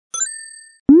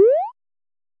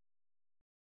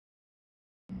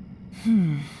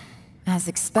As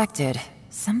expected,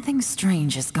 something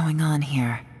strange is going on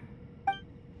here.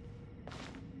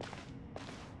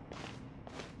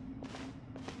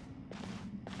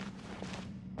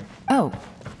 Oh,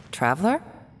 Traveler?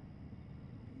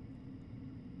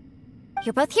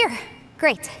 You're both here.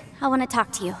 Great. I want to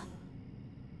talk to you.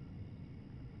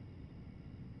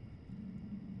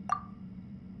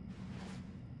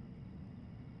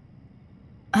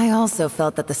 I also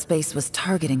felt that the space was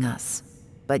targeting us,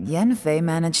 but Yenfei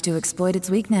managed to exploit its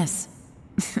weakness.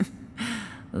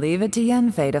 Leave it to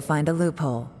Yenfei to find a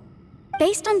loophole.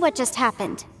 Based on what just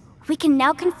happened, we can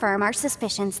now confirm our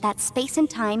suspicions that space and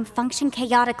time function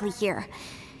chaotically here.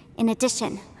 In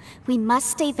addition, we must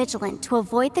stay vigilant to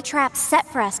avoid the traps set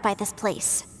for us by this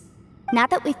place. Now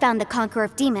that we've found the Conqueror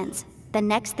of Demons, the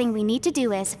next thing we need to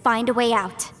do is find a way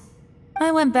out.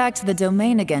 I went back to the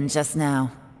domain again just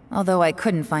now. Although I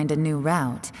couldn't find a new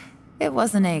route, it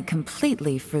wasn't a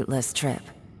completely fruitless trip.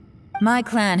 My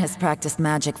clan has practiced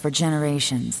magic for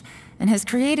generations, and has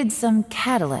created some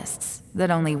catalysts that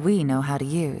only we know how to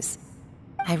use.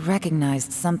 I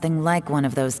recognized something like one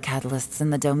of those catalysts in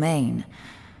the domain.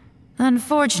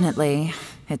 Unfortunately,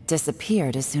 it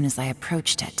disappeared as soon as I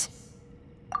approached it.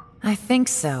 I think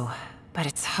so, but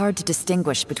it's hard to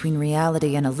distinguish between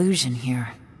reality and illusion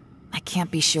here. I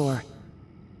can't be sure.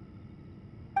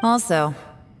 Also,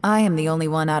 I am the only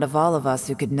one out of all of us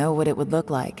who could know what it would look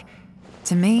like.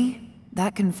 To me,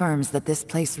 that confirms that this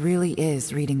place really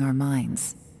is reading our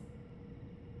minds.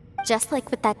 Just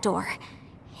like with that door.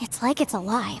 It's like it's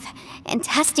alive, and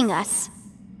testing us.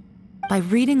 By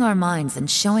reading our minds and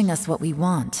showing us what we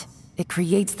want, it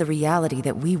creates the reality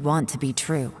that we want to be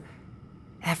true.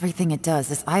 Everything it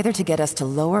does is either to get us to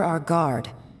lower our guard,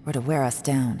 or to wear us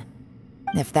down.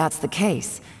 If that's the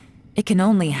case, it can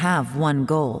only have one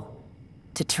goal.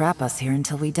 To trap us here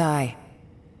until we die.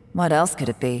 What else could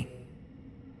it be?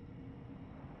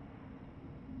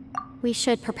 We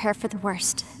should prepare for the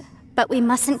worst, but we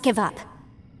mustn't give up.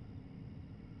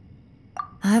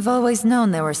 I've always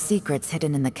known there were secrets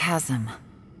hidden in the chasm,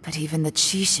 but even the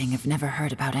Qixing have never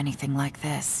heard about anything like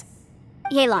this.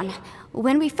 Yelan,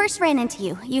 when we first ran into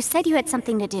you, you said you had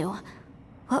something to do.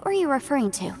 What were you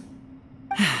referring to?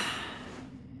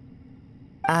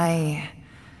 I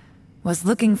was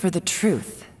looking for the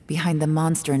truth behind the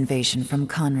monster invasion from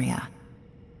Conria.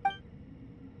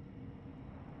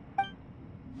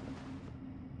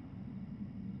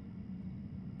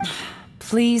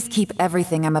 Please keep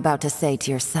everything I'm about to say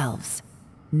to yourselves.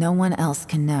 No one else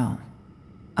can know.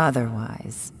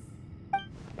 Otherwise...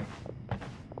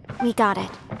 We got it.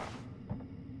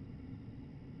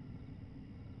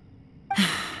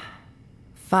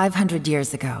 500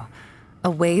 years ago,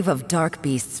 a wave of dark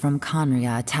beasts from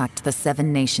Conria attacked the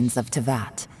 7 nations of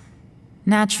Tevat.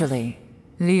 Naturally,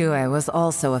 Liyue was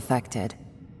also affected.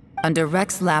 Under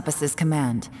Rex Lapis's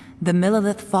command, the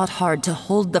Millelith fought hard to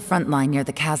hold the front line near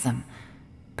the chasm.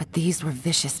 But these were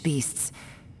vicious beasts,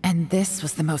 and this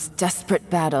was the most desperate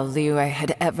battle Liyue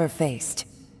had ever faced.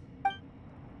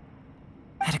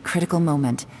 At a critical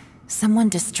moment, someone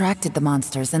distracted the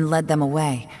monsters and led them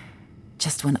away.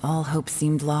 Just when all hope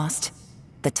seemed lost,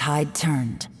 the tide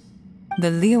turned. The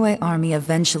Liyue army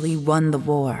eventually won the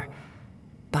war,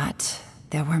 but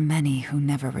there were many who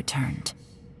never returned.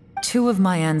 2 of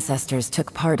my ancestors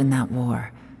took part in that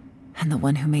war, and the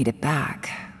one who made it back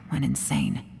went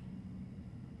insane.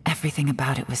 Everything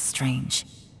about it was strange.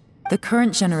 The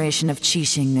current generation of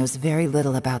Qixing knows very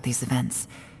little about these events,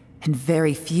 and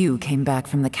very few came back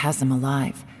from the chasm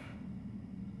alive.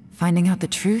 Finding out the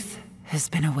truth has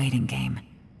been a waiting game.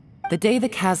 The day the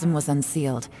chasm was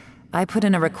unsealed, I put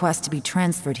in a request to be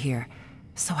transferred here,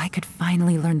 so I could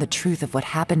finally learn the truth of what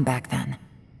happened back then.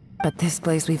 But this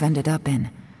place we've ended up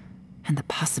in, and the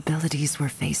possibilities we're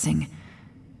facing,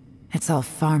 it's all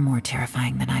far more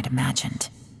terrifying than I'd imagined.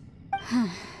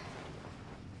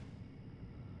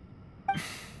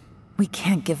 We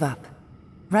can't give up.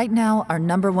 Right now, our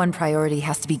 #1 priority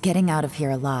has to be getting out of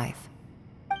here alive.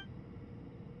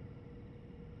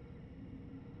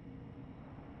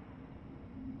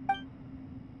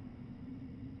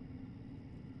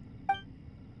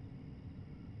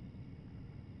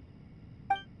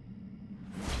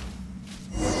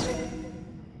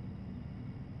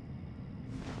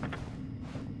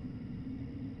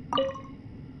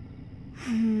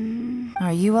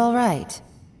 Are you all right?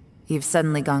 You've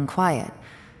suddenly gone quiet.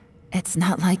 It's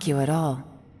not like you at all.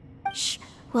 Shh,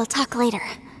 we'll talk later.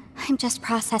 I'm just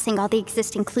processing all the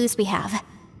existing clues we have.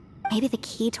 Maybe the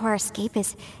key to our escape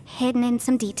is hidden in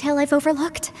some detail I've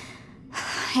overlooked.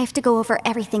 I have to go over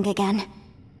everything again.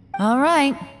 All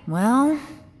right, well...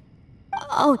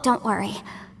 Oh, don't worry.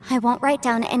 I won't write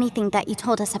down anything that you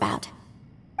told us about.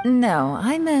 No,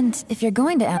 I meant if you're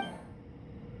going to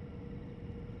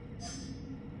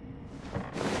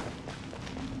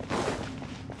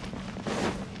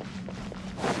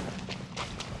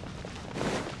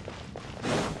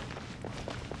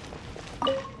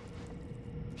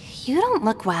You don't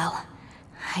look well.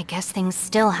 I guess things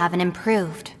still haven't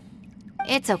improved.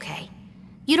 It's okay.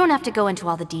 You don't have to go into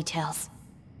all the details.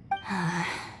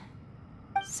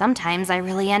 Sometimes I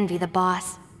really envy the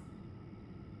boss.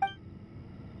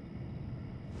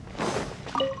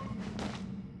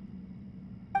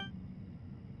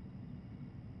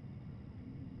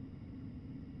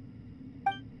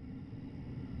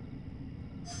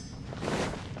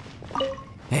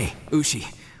 Hey, Ushi.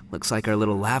 Looks like our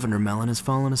little lavender melon has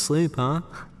fallen asleep, huh?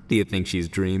 Do you think she's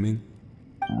dreaming?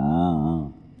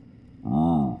 Man,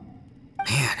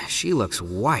 she looks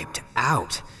wiped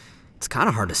out. It's kind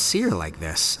of hard to see her like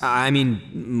this. I mean,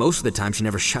 most of the time she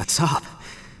never shuts up.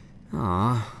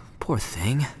 Aw, poor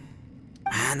thing.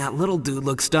 Man, that little dude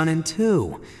looks stunning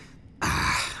too.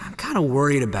 I'm kind of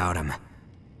worried about him.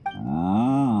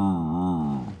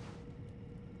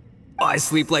 I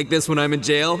sleep like this when I'm in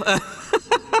jail.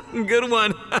 Good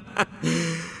one.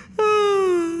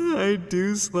 I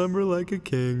do slumber like a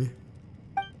king.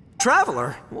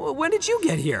 Traveler, when did you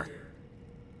get here?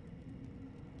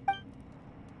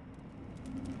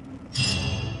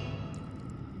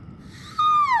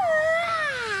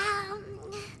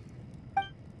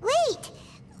 Wait,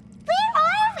 where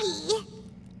are we?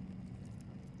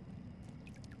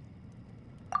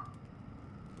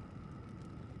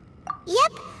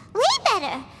 Yep, way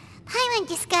better. Paimon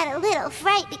just got a little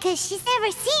fright because she's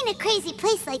never seen a crazy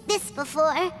place like this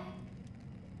before.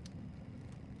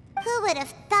 Who would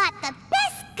have thought the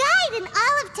best guide in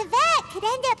all of Tibet could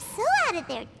end up so out of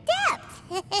their depth?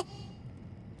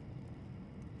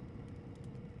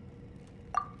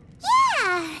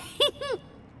 Yeah!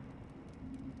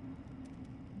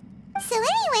 So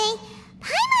anyway,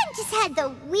 Paimon just had the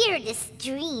weirdest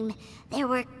dream. There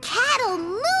were cattle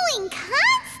mooing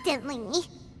constantly.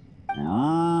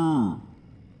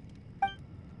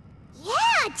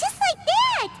 Yeah, just like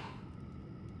that!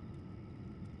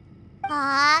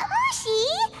 Aw, Ushi,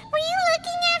 were you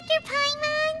looking after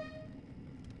Paimon?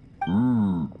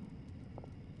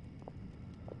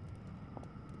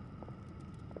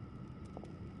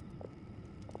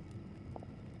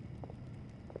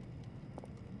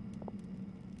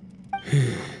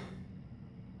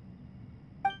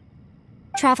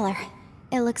 Traveler,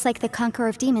 it looks like the Conqueror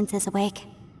of Demons is awake.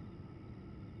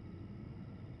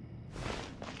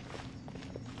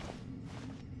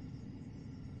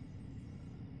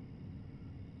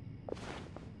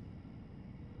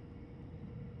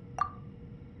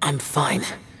 I'm fine.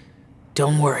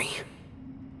 Don't worry.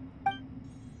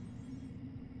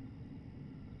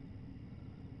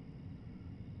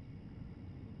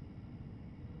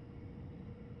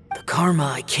 The karma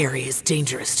I carry is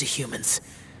dangerous to humans.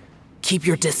 Keep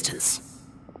your distance.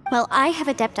 Well, I have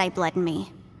Adepti blood in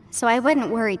me, so I wouldn't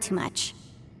worry too much.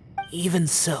 Even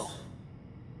so.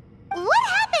 What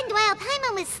happened while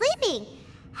Paimon was sleeping?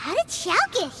 How did Xiao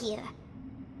get here?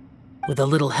 With a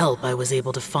little help, I was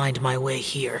able to find my way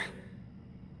here.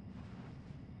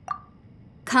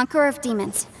 Conqueror of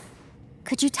Demons,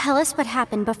 could you tell us what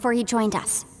happened before you joined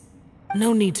us?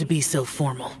 No need to be so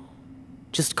formal.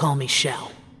 Just call me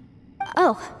Xiao.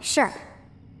 Oh, sure.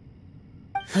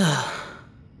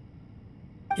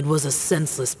 It was a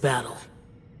senseless battle.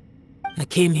 I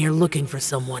came here looking for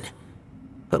someone,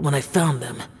 but when I found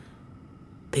them,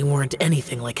 they weren't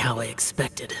anything like how I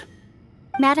expected.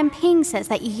 Madame Ping says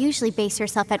that you usually base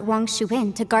yourself at Wangshu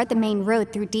Inn to guard the main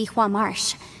road through Dihua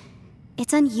Marsh.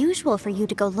 It's unusual for you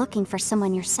to go looking for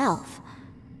someone yourself.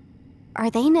 Are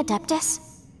they an Adeptus?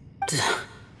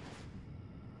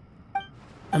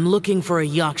 I'm looking for a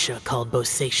Yaksha called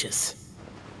Bosacius.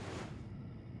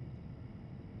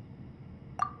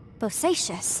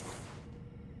 Bosacius?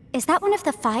 Is that one of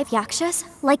the 5 Yakshas,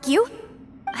 like you?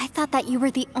 I thought that you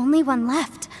were the only one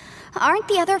left. Aren't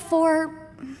the other 4...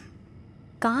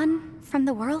 gone from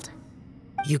the world?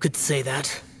 You could say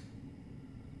that.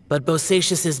 But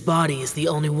Bosacius's body is the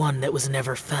only one that was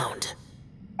never found.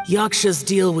 Yakshas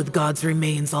deal with God's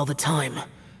remains all the time,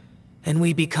 and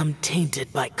we become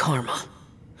tainted by karma.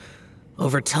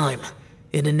 Over time,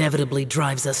 it inevitably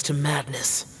drives us to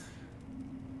madness.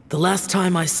 The last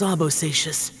time I saw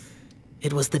Bosacius,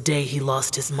 it was the day he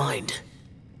lost his mind.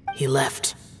 He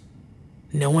left.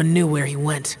 No one knew where he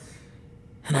went,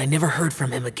 and I never heard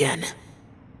from him again.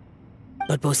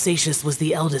 But Bosacius was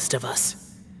the eldest of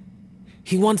us.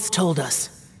 He once told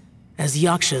us, as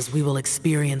Yakshas we will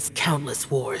experience countless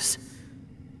wars.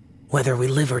 Whether we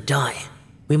live or die,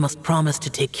 we must promise to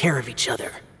take care of each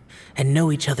other and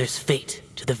know each other's fate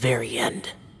to the very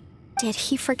end. Did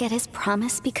he forget his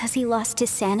promise because he lost his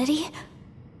sanity?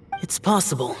 It's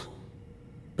possible,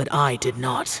 but I did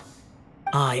not.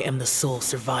 I am the sole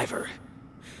survivor.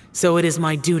 So it is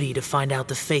my duty to find out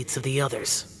the fates of the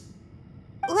others.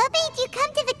 What made you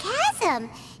come to the chasm?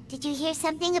 Did you hear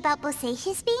something about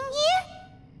Bosacius being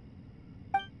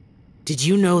here? Did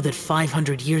you know that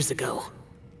 500 years ago,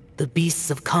 the beasts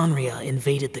of Conria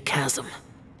invaded the chasm?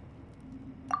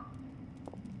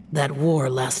 That war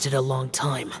lasted a long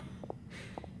time.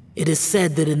 It is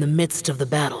said that in the midst of the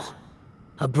battle,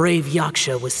 a brave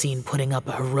Yaksha was seen putting up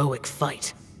a heroic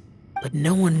fight. But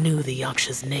no one knew the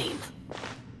Yaksha's name.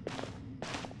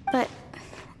 But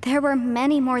there were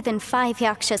many more than 5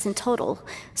 Yakshas in total,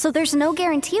 so there's no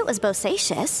guarantee it was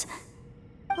Bosacius.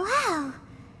 Wow.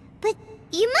 But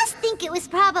you must think it was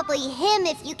probably him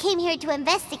if you came here to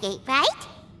investigate, right?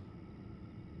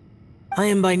 I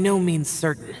am by no means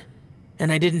certain,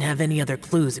 and I didn't have any other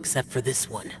clues except for this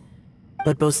one.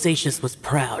 But Bosacius was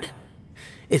proud.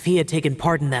 If he had taken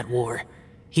part in that war,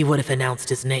 he would have announced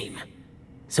his name.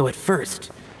 So at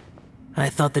first, I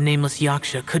thought the nameless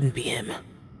Yaksha couldn't be him.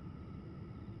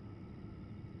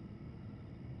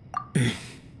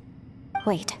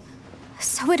 Wait,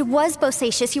 so it was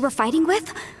Bosacius you were fighting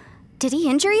with? Did he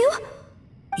injure you?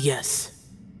 Yes.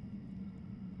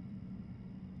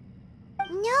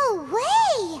 No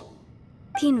way!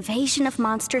 The invasion of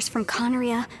monsters from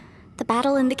Conria, the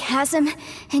battle in the chasm,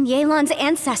 and Yelan's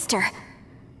ancestor.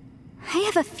 I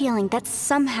have a feeling that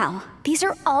somehow these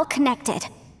are all connected.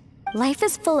 Life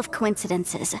is full of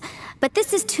coincidences, but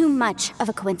this is too much of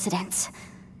a coincidence.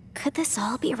 Could this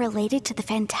all be related to the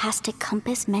fantastic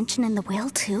compass mentioned in the will,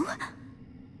 too?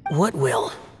 What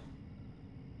will?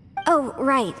 Oh,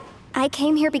 right. I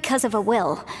came here because of a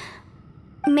will.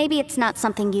 Maybe it's not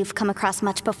something you've come across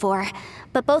much before,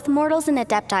 but both mortals and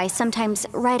adepti sometimes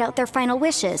write out their final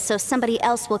wishes so somebody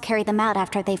else will carry them out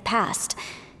after they've passed.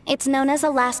 It's known as a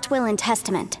last will and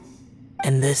testament.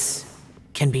 And this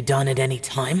can be done at any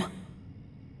time?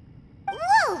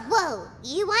 Whoa, whoa!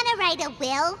 You wanna write a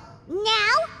will?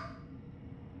 Now?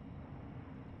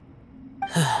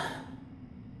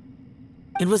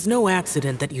 It was no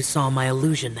accident that you saw my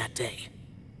illusion that day.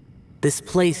 This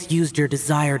place used your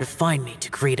desire to find me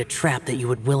to create a trap that you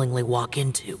would willingly walk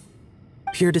into.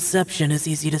 Pure deception is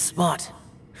easy to spot,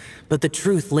 but the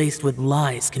truth laced with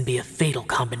lies can be a fatal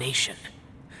combination.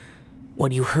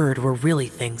 What you heard were really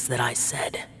things that I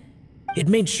said. It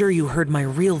made sure you heard my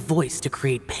real voice to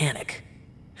create panic.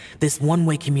 This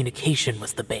one-way communication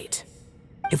was the bait.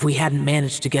 If we hadn't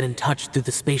managed to get in touch through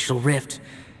the spatial rift,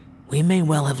 we may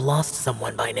well have lost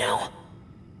someone by now.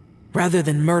 Rather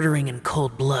than murdering in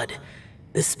cold blood,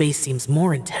 this space seems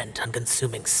more intent on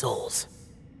consuming souls.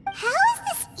 How is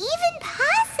this even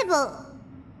possible?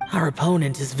 Our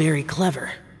opponent is very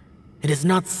clever. It is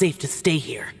not safe to stay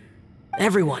here.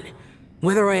 Everyone,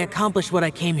 whether I accomplish what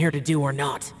I came here to do or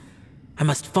not, I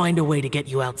must find a way to get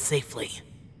you out safely.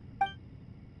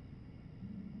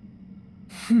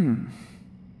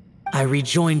 I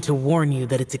rejoined to warn you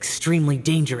that it's extremely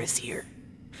dangerous here.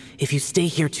 If you stay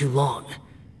here too long,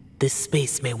 this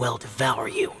space may well devour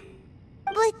you.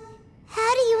 But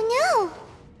how do you know?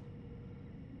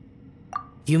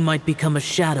 You might become a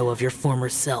shadow of your former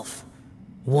self,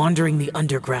 wandering the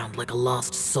underground like a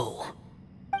lost soul.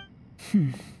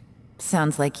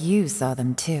 Sounds like you saw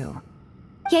them too.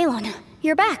 Yelan,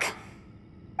 you're back.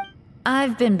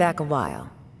 I've been back a while.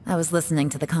 I was listening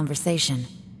to the conversation.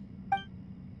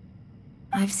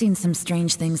 I've seen some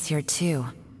strange things here too.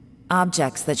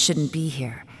 Objects that shouldn't be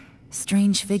here.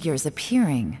 Strange figures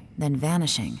appearing, then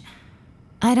vanishing.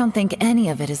 I don't think any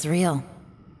of it is real.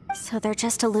 So they're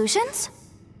just illusions?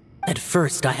 At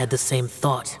first I had the same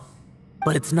thought,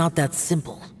 but it's not that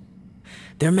simple.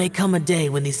 There may come a day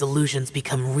when these illusions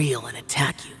become real and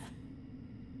attack you.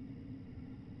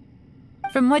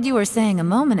 From what you were saying a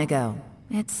moment ago,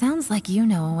 it sounds like you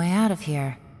know a way out of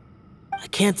here. I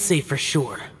can't say for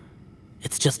sure.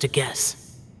 It's just a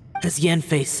guess. As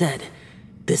Yanfei said,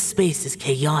 this space is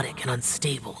chaotic and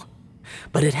unstable,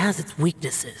 but it has its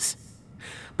weaknesses.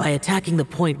 By attacking the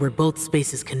point where both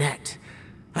spaces connect,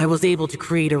 I was able to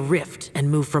create a rift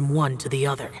and move from one to the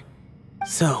other.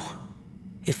 So,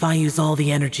 if I use all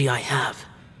the energy I have,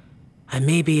 I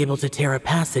may be able to tear a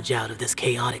passage out of this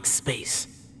chaotic space.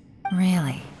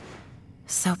 Really?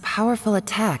 So powerful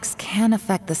attacks can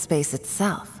affect the space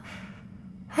itself.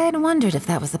 I had wondered if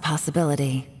that was a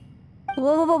possibility.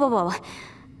 Whoa, whoa, whoa, whoa, whoa.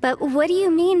 But what do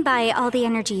you mean by all the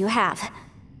energy you have?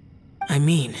 I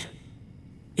mean,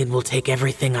 it will take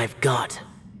everything I've got.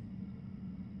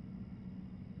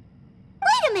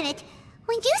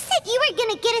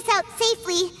 out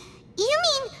safely, you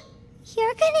mean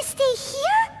you're gonna stay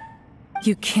here?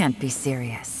 You can't be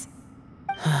serious.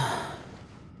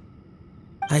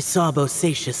 I saw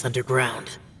Bosacius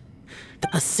underground.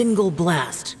 A single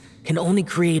blast can only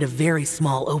create a very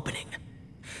small opening.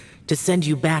 To send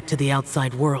you back to the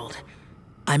outside world,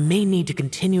 I may need to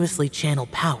continuously channel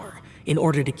power in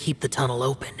order to keep the tunnel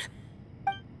open.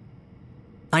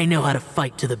 I know how to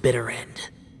fight to the bitter end.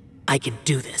 I can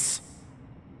do this.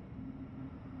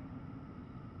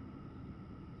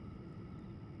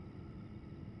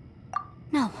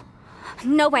 No.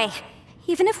 No way.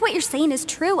 Even if what you're saying is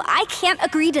true, I can't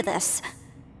agree to this.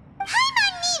 I'm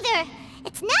not neither.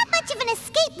 It's not much of an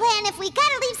escape plan if we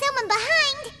gotta leave someone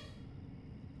behind.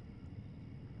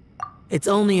 It's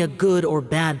only a good or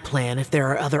bad plan if there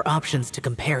are other options to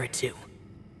compare it to.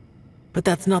 But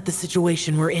that's not the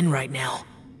situation we're in right now.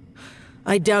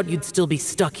 I doubt you'd still be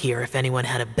stuck here if anyone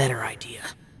had a better idea.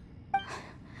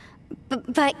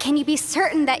 But can you be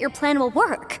certain that your plan will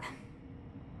work?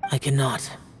 I cannot.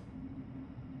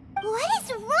 What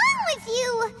is wrong with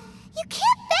you? You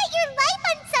can't bet your life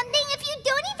on something if you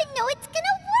don't even know it's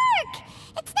gonna work.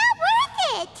 It's not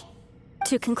worth it.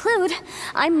 To conclude,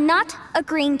 I'm not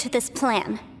agreeing to this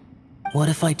plan. What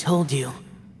if I told you,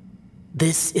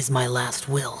 this is my last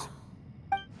will?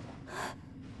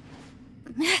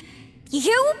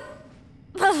 You?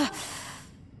 Ugh.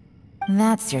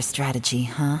 That's your strategy,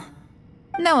 huh?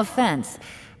 No offense,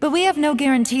 but we have no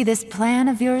guarantee this plan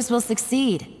of yours will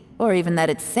succeed, or even that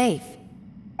it's safe.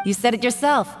 You said it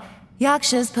yourself.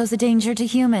 Yakshas pose a danger to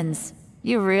humans.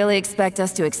 You really expect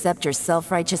us to accept your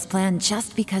self-righteous plan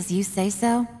just because you say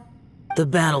so? The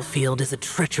battlefield is a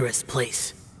treacherous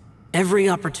place. Every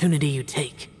opportunity you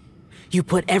take, you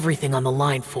put everything on the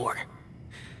line for.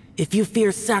 If you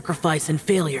fear sacrifice and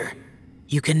failure,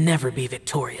 you can never be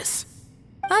victorious.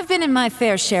 I've been in my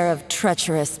fair share of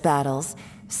treacherous battles,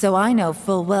 so I know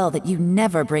full well that you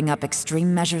never bring up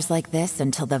extreme measures like this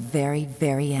until the very,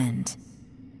 very end.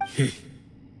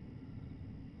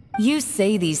 You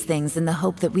say these things in the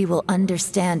hope that we will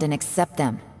understand and accept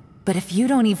them. But if you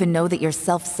don't even know that your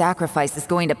self-sacrifice is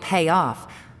going to pay off,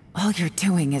 all you're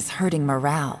doing is hurting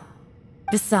morale.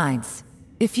 Besides,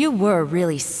 if you were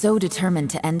really so determined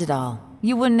to end it all,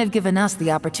 you wouldn't have given us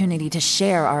the opportunity to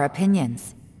share our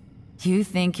opinions. You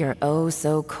think you're oh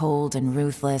so cold and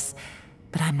ruthless,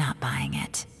 but I'm not buying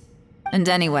it. And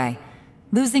anyway,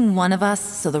 losing one of us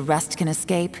so the rest can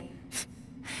escape?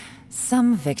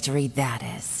 Some victory that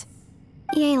is.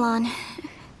 Yelan,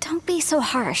 don't be so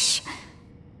harsh.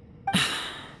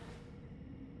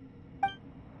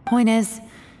 Point is,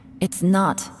 it's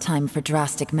not time for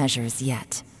drastic measures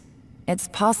yet. It's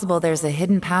possible there's a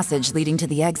hidden passage leading to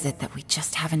the exit that we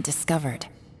just haven't discovered.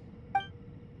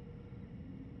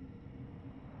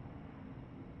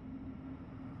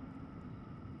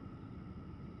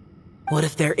 What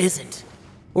if there isn't?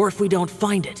 Or if we don't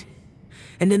find it?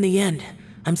 And in the end,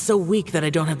 I'm so weak that I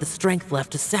don't have the strength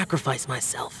left to sacrifice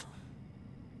myself.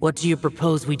 What do you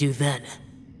propose we do then?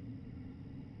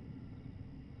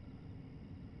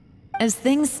 As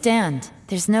things stand,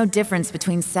 there's no difference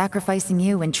between sacrificing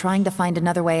you and trying to find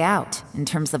another way out, in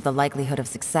terms of the likelihood of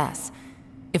success.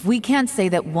 If we can't say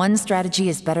that one strategy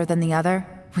is better than the other,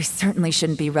 we certainly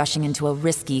shouldn't be rushing into a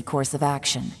risky course of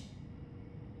action.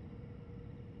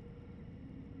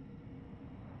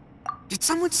 Did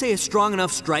someone say a strong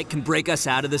enough strike can break us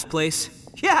out of this place?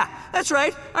 Yeah, that's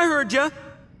right, I heard ya.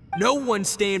 No one's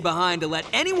staying behind to let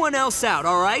anyone else out,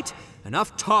 all right?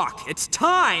 Enough talk, it's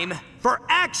time for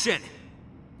action!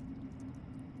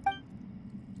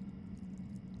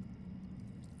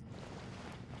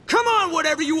 Come on,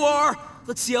 whatever you are!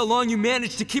 Let's see how long you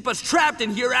manage to keep us trapped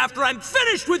in here after I'm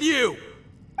finished with you!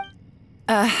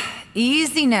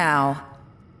 Easy now.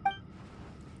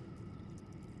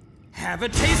 Have a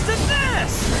taste of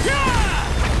this! Yeah!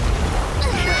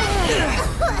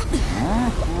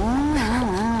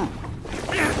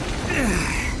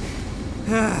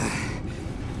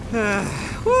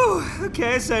 Whew,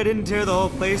 okay, so I didn't tear the whole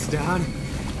place down.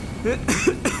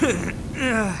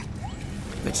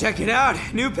 But check it out,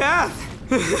 new path.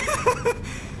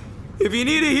 If you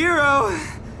need a hero,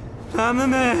 I'm the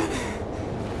man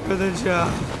for the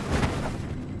job.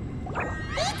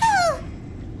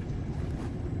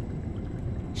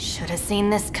 Should have seen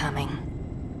this coming.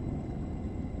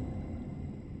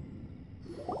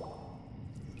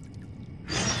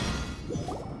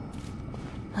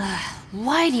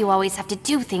 Why do you always have to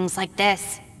do things like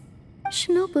this?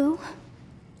 Shinobu.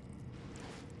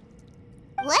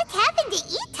 What happened to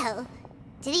Ito?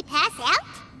 Did he pass out?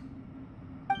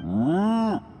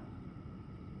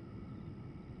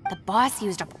 The boss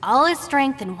used up all his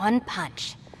strength in one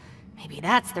punch. Maybe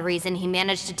that's the reason he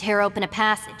managed to tear open a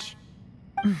passage.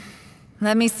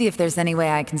 Let me see if there's any way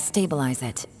I can stabilize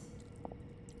it.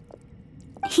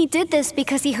 He did this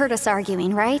because he heard us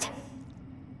arguing, right?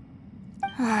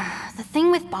 The thing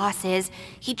with Boss is,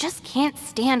 he just can't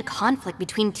stand conflict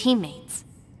between teammates.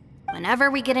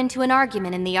 Whenever we get into an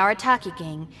argument in the Arataki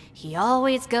gang, he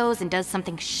always goes and does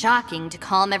something shocking to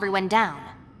calm everyone down.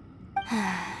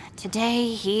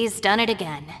 Today, he's done it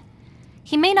again.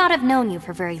 He may not have known you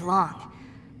for very long,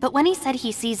 but when he said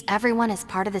he sees everyone as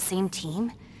part of the same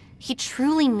team, he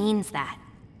truly means that.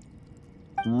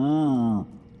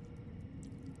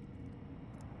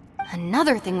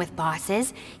 Another thing with Boss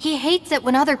is, he hates it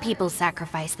when other people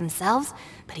sacrifice themselves,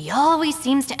 but he always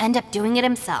seems to end up doing it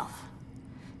himself.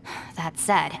 That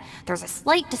said, there's a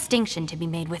slight distinction to be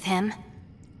made with him.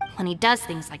 When he does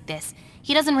things like this,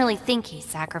 he doesn't really think he's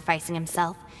sacrificing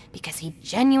himself, because he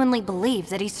genuinely believes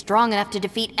that he's strong enough to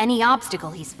defeat any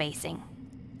obstacle he's facing.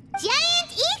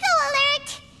 Giant ego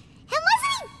alert! And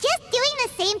wasn't he just doing the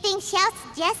same thing Xiao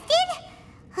suggested?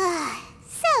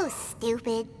 So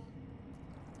stupid.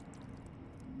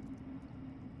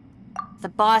 The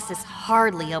boss is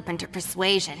hardly open to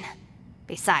persuasion.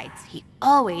 Besides, he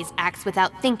always acts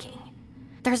without thinking.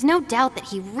 There's no doubt that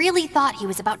he really thought he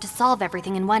was about to solve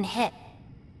everything in one hit.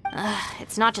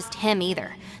 It's not just him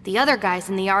either. The other guys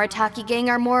in the Arataki gang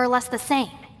are more or less the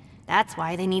same. That's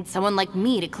why they need someone like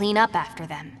me to clean up after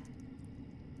them.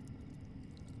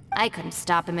 I couldn't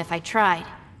stop him if I tried,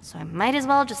 so I might as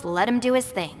well just let him do his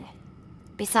thing.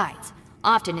 Besides,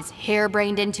 often his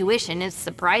harebrained intuition is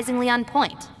surprisingly on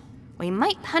point. We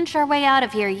might punch our way out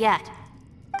of here yet.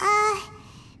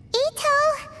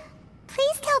 Ito,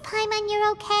 please tell Paimon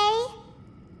you're okay.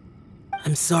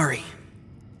 I'm sorry.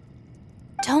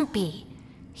 Don't be.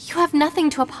 You have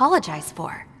nothing to apologize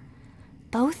for.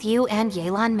 Both you and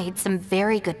Yelan made some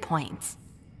very good points.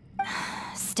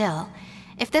 Still,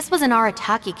 if this was an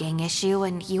Arataki gang issue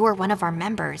and you were one of our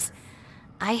members,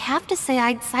 I have to say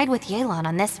I'd side with Yelan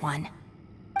on this one.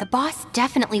 The boss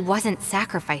definitely wasn't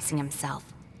sacrificing himself.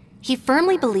 He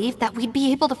firmly believed that we'd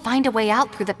be able to find a way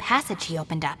out through the passage he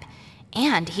opened up,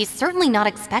 and he's certainly not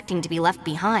expecting to be left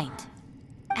behind.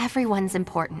 Everyone's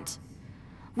important.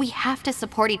 We have to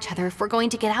support each other if we're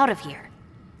going to get out of here.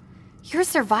 Your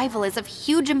survival is of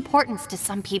huge importance to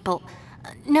some people.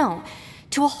 No,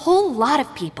 to a whole lot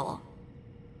of people.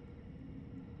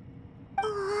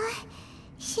 Aw,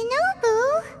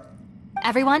 Shinobu.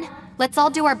 Everyone, let's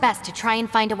all do our best to try and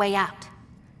find a way out.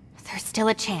 There's still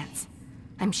a chance.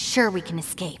 I'm sure we can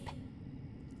escape.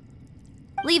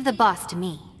 Leave the boss to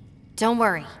me. Don't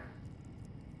worry.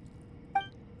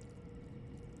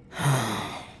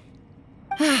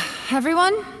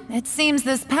 Everyone, it seems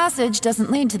this passage doesn't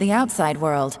lead to the outside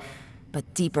world,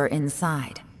 but deeper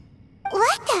inside.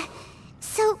 What the?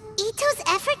 So Ito's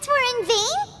efforts were in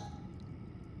vain?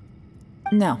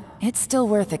 No, it's still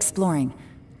worth exploring.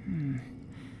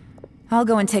 I'll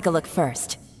go and take a look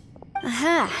first.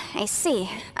 Aha, I see.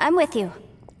 I'm with you.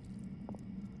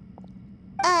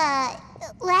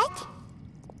 What?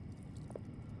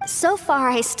 So far,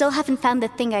 I still haven't found the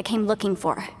thing I came looking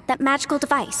for. That magical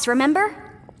device, remember?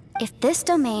 If this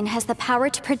domain has the power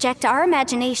to project our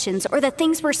imaginations or the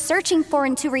things we're searching for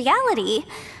into reality,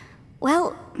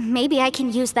 well, maybe I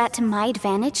can use that to my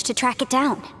advantage to track it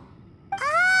down.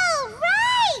 Oh,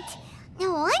 right!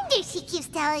 No wonder she keeps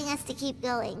telling us to keep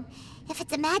going. If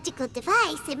it's a magical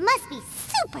device, it must be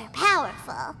super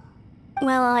powerful.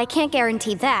 Well, I can't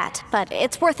guarantee that, but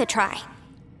it's worth a try.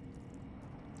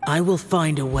 I will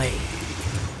find a way.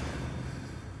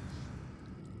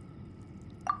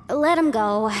 Let him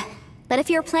go. But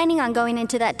if you're planning on going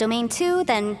into that domain too,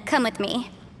 then come with me.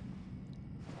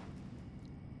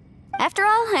 After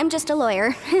all, I'm just a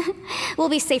lawyer. We'll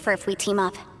be safer if we team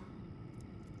up.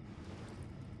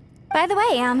 By the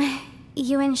way,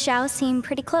 you and Xiao seem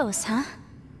pretty close, huh?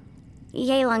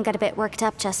 Yelan got a bit worked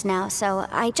up just now, so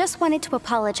I just wanted to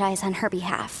apologize on her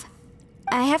behalf.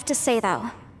 I have to say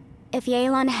though, if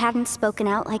Yelan hadn't spoken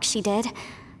out like she did,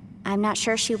 I'm not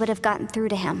sure she would have gotten through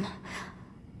to him.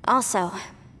 Also,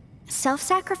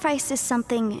 self-sacrifice is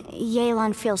something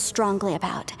Yelan feels strongly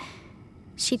about.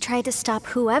 She tried to stop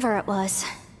whoever it was.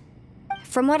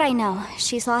 From what I know,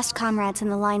 she's lost comrades in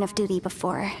the line of duty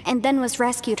before, and then was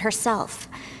rescued herself.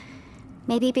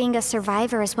 Maybe being a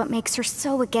survivor is what makes her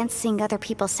so against seeing other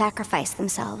people sacrifice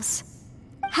themselves.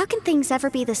 How can things ever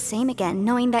be the same again,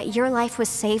 knowing that your life was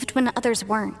saved when others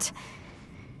weren't?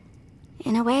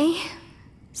 In a way,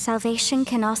 salvation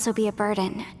can also be a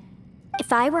burden.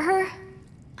 If I were her,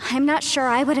 I'm not sure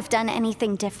I would have done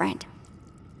anything different.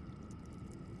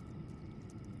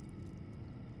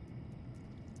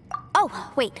 Oh,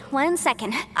 Oh, wait 1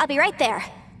 second. I'll be right there.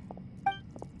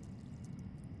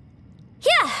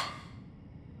 Yeah!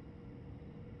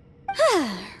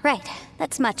 Right,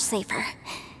 that's much safer.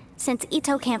 Since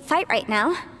Ito can't fight right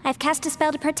now, I've cast a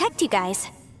spell to protect you guys.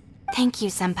 Thank you,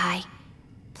 Senpai.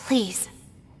 Please,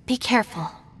 be careful.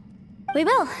 We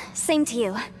will. Same to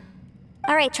you.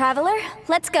 All right, Traveler,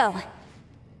 let's go.